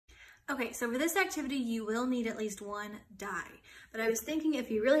Okay, so for this activity, you will need at least one die. But I was thinking if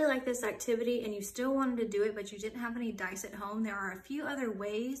you really like this activity and you still wanted to do it, but you didn't have any dice at home, there are a few other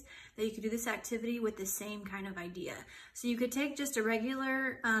ways that you could do this activity with the same kind of idea. So you could take just a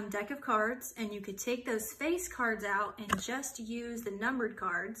regular deck of cards, and you could take those face cards out and just use the numbered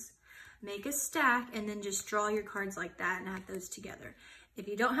cards, make a stack, and then just draw your cards like that and add those together. If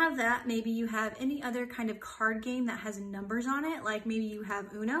you don't have that, maybe you have any other kind of card game that has numbers on it, like maybe you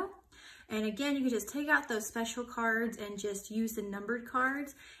have Uno. And again, you can just take out those special cards and just use the numbered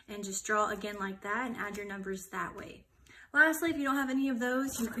cards and just draw again like that and add your numbers that way. Lastly, if you don't have any of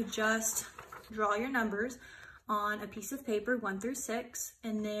those, you could just draw your numbers on a piece of paper 1 through 6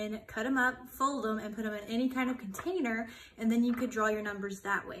 and then cut them up, fold them, and put them in any kind of container, and then you could draw your numbers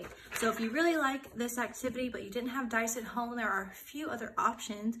that way. So if you really like this activity but you didn't have dice at home, there are a few other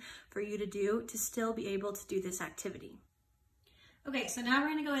options for you to do to still be able to do this activity. Okay, so now we're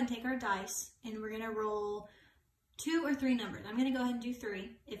gonna go ahead and take our dice and we're gonna roll 2 or 3 numbers. I'm gonna go ahead and do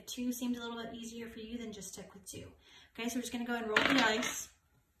 3. If 2 seems a little bit easier for you, then just stick with 2. Okay, so we're just gonna go ahead and roll the dice.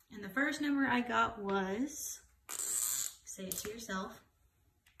 And the first number I got was, say it to yourself,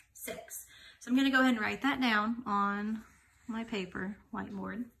 6. So I'm gonna go ahead and write that down on my paper,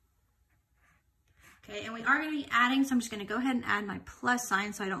 whiteboard. Okay, and we are gonna be adding, so I'm just gonna go ahead and add my plus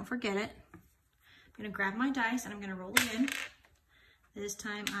sign so I don't forget it. I'm gonna grab my dice and I'm gonna roll it in. This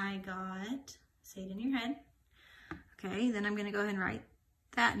time I got, say it in your head. Okay, then I'm gonna go ahead and write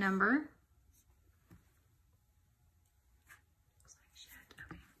that number.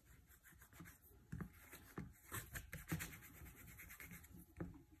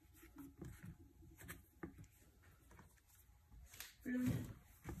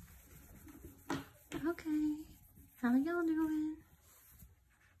 Okay, how y'all doing?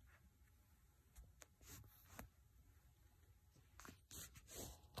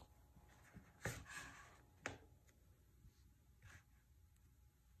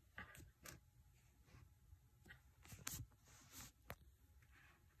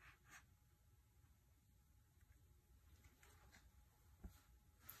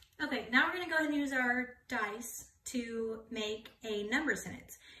 Okay, now we're gonna go ahead and use our dice to make a number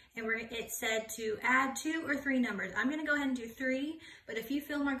sentence. And it said to add 2 or 3 numbers. I'm gonna go ahead and do 3, but if you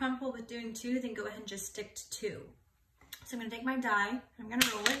feel more comfortable with doing 2, then go ahead and just stick to 2. So I'm gonna take my die, I'm gonna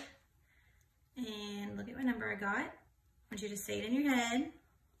roll it, and look at what number I got. I want you to say it in your head.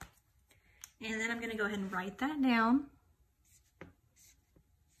 And then I'm gonna go ahead and write that down.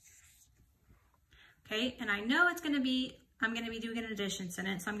 Okay, and I know I'm gonna be doing an addition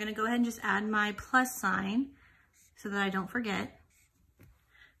sentence, so I'm gonna go ahead and just add my plus sign so that I don't forget.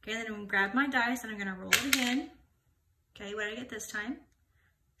 Okay, then I'm gonna grab my dice and I'm gonna roll it again. Okay, what did I get this time?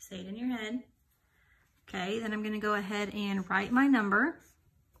 Say it in your head. Okay, then I'm gonna go ahead and write my number.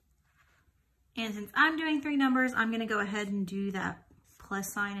 And since I'm doing 3 numbers, I'm gonna go ahead and do that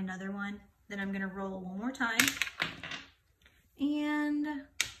plus sign, another one. Then I'm gonna roll one more time. And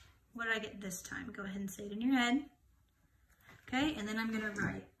what did I get this time? Go ahead and say it in your head. Okay, and then I'm gonna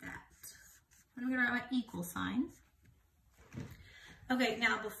write that. I'm gonna write my equal sign. Okay,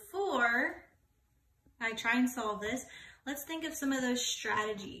 now before I try and solve this, let's think of some of those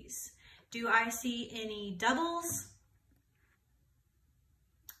strategies. Do I see any doubles?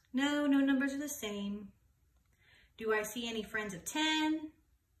 No, no numbers are the same. Do I see any friends of 10?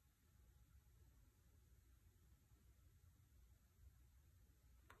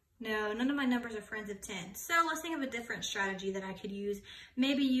 No, none of my numbers are friends of 10. So let's think of a different strategy that I could use.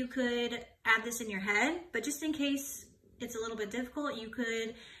 Maybe you could add this in your head, but just in case it's a little bit difficult, you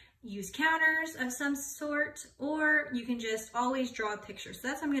could use counters of some sort, or you can just always draw a picture. So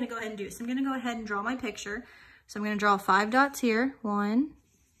that's what I'm gonna go ahead and do. So I'm gonna go ahead and draw my picture. So I'm gonna draw 5 dots here. 1,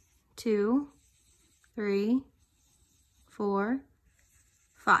 2, 3, 4,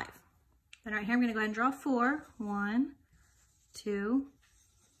 5. Then right here, I'm gonna go ahead and draw 4. 1, 2,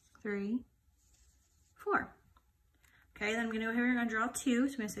 3, 4. Okay, then I'm gonna go here and I'm gonna draw 2.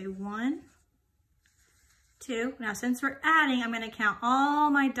 So I'm gonna say 1, 2. Now, since we're adding, I'm gonna count all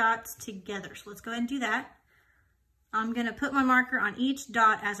my dots together. So let's go ahead and do that. I'm gonna put my marker on each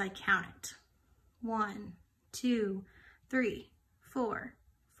dot as I count it. 1, 2, 3, 4,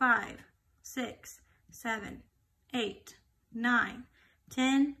 5, 6, 7, 8, 9,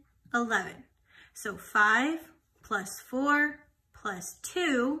 10, 11. So 5 plus 4 plus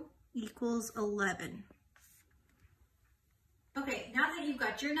 2 equals 11. Okay, now that you've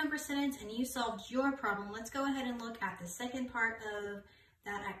got your number sentence and you solved your problem, let's go ahead and look at the second part of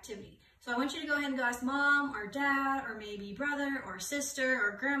that activity. So I want you to go ahead and go ask mom or dad or maybe brother or sister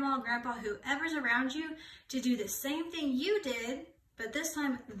or grandma, grandpa, whoever's around you to do the same thing you did, but this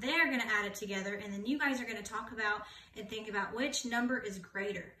time they're gonna add it together, and then you guys are gonna talk about and think about which number is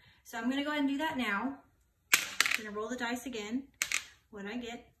greater. So I'm gonna go ahead and do that now. I'm gonna roll the dice again. What I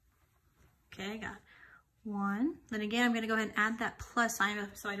get? Okay, I got 1. Then again, I'm gonna go ahead and add that plus sign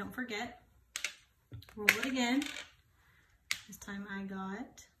so I don't forget. Roll it again. This time I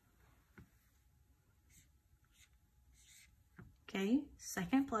got, okay,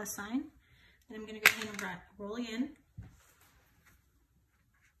 second plus sign. Then I'm gonna go ahead and roll again.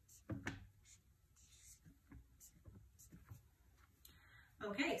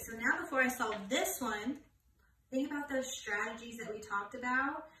 Okay, so now before I solve this one, think about those strategies that we talked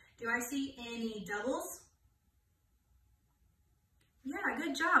about. Do I see any doubles? Yeah,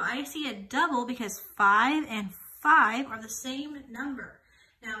 good job. I see a double because 5 and 5 are the same number.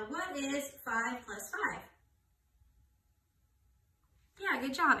 Now, what is 5 plus 5? Yeah,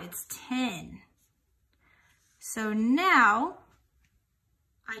 good job. It's 10. So now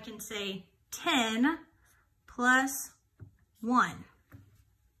I can say 10 plus 1.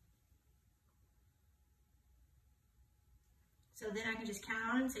 So then I can just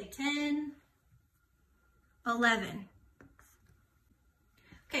count on and say 10, 11.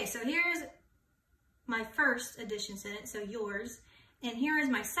 Okay, so here's my first addition sentence, so yours. And here is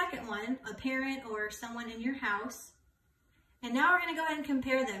my second one, a parent or someone in your house. And now we're gonna go ahead and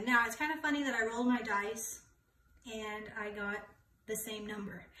compare them. Now it's kind of funny that I rolled my dice and I got the same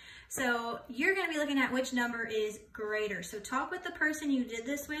number. So you're gonna be looking at which number is greater. So talk with the person you did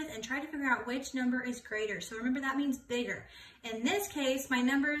this with and try to figure out which number is greater. So remember, that means bigger. In this case, my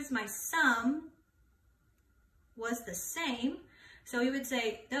numbers, my sum was the same. So we would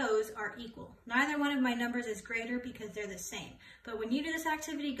say those are equal. Neither one of my numbers is greater because they're the same. But when you do this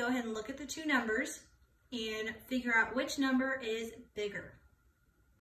activity, go ahead and look at the two numbers and figure out which number is bigger.